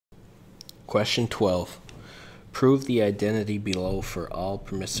Question 12. Prove the identity below for all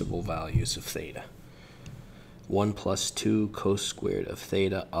permissible values of theta. 1 plus 2 cos squared of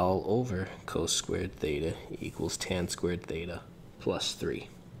theta all over cos squared theta equals tan squared theta plus 3.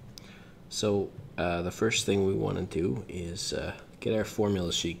 So the first thing we want to do is get our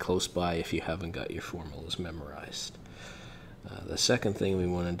formula sheet close by if you haven't got your formulas memorized. The second thing we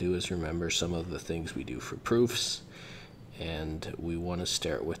want to do is remember some of the things we do for proofs, and we want to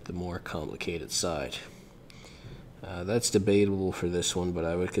start with the more complicated side. That's debatable for this one, but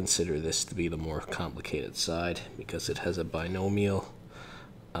I would consider this to be the more complicated side because it has a binomial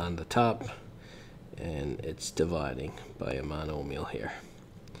on the top and it's dividing by a monomial here.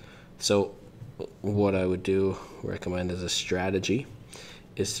 So what I would recommend as a strategy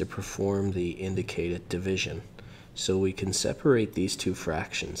is to perform the indicated division. So we can separate these two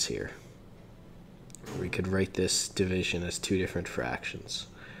fractions here. We could write this division as two different fractions.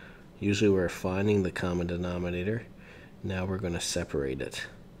 Usually we're finding the common denominator. Now we're going to separate it.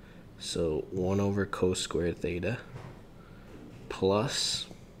 So 1 over cos squared theta plus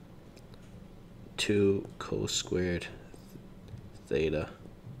 2 cos squared theta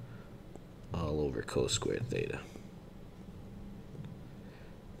all over cos squared theta.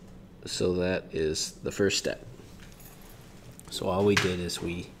 So that is the first step. So all we did is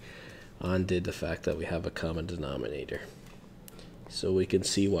we undid the fact that we have a common denominator. So we can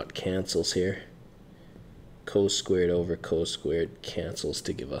see what cancels here. Cos squared over cos squared cancels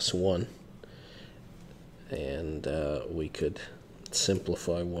to give us 1. And we could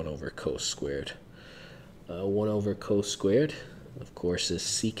simplify 1 over cos squared. 1 over cos squared, of course, is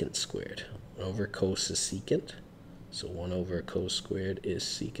secant squared. 1 over cos is secant. So 1 over cos squared is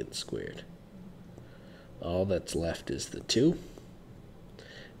secant squared. All that's left is the 2.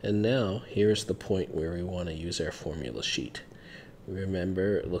 And now, here's the point where we want to use our formula sheet.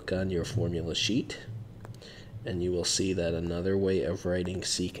 Remember, look on your formula sheet, and you will see that another way of writing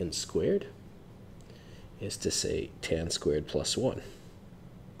secant squared is to say tan squared plus 1.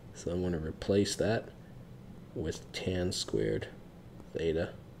 So I'm going to replace that with tan squared theta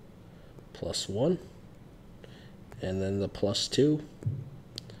plus 1. And then the plus 2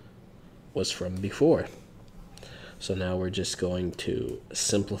 was from before. So now we're just going to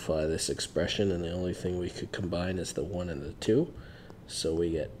simplify this expression, and the only thing we could combine is the 1 and the 2. So we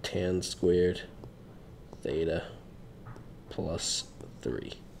get tan squared theta plus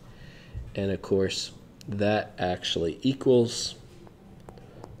 3. And of course, that actually equals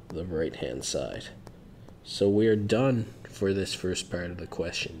the right-hand side. So we're done for this first part of the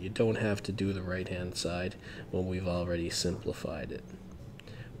question. You don't have to do the right-hand side when we've already simplified it.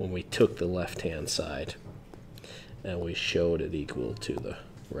 When we took the left-hand side and we showed it equal to the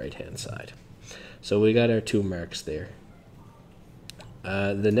right-hand side. So we got our 2 marks there.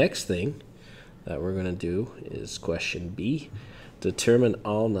 The next thing that we're going to do is question B. Determine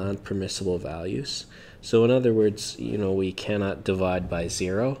all non-permissible values. So in other words, we cannot divide by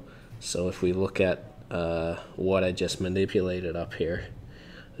 0. So if we look at what I just manipulated up here,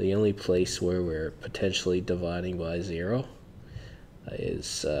 the only place where we're potentially dividing by 0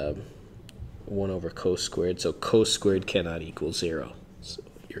 is 1 over cos squared. So cos squared cannot equal 0. So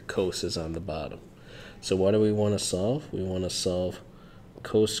your cos is on the bottom. So what do we want to solve? We want to solve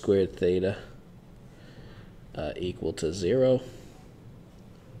cos squared theta equal to 0.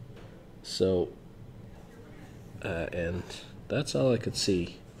 So, and that's all I could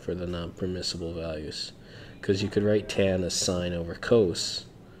see for the non-permissible values, because you could write tan as sine over cos,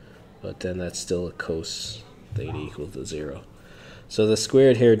 but then that's still a cos theta equal to 0. So the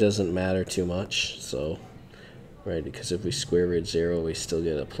squared here doesn't matter too much, so right, because if we square root 0 we still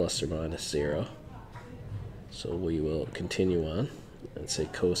get a plus or minus 0. So we will continue on and say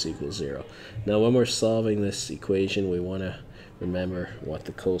cos equals 0. Now when we're solving this equation, we want to remember what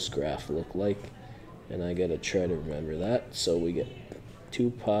the cos graph looked like, and I got to try to remember that. So we get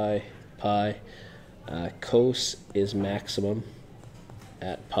 2 pi. Cos is maximum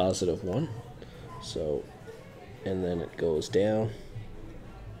at positive 1. So, and then it goes down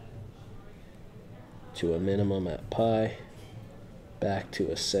to a minimum at pi, back to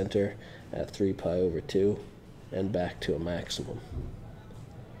a center at 3 pi over 2, and back to a maximum.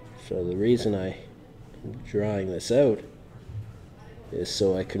 So the reason I'm drawing this out is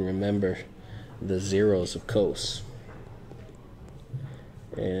so I can remember the zeros of cos.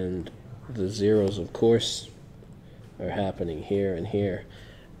 And the zeros, of course, are happening here and here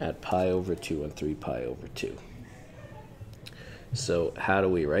at pi over 2 and 3 pi over 2. So how do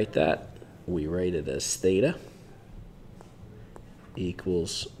we write that? We write it as theta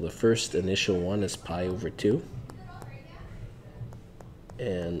equals, the first initial one is pi over 2,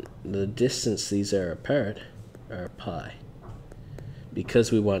 And the distance these are apart are pi.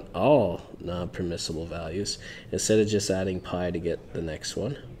 Because we want all non-permissible values, instead of just adding pi to get the next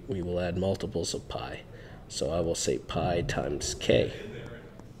one, we will add multiples of pi. So I will say pi times k,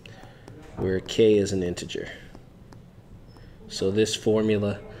 where k is an integer. So this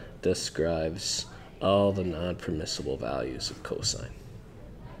formula describes all the non-permissible values of cosine.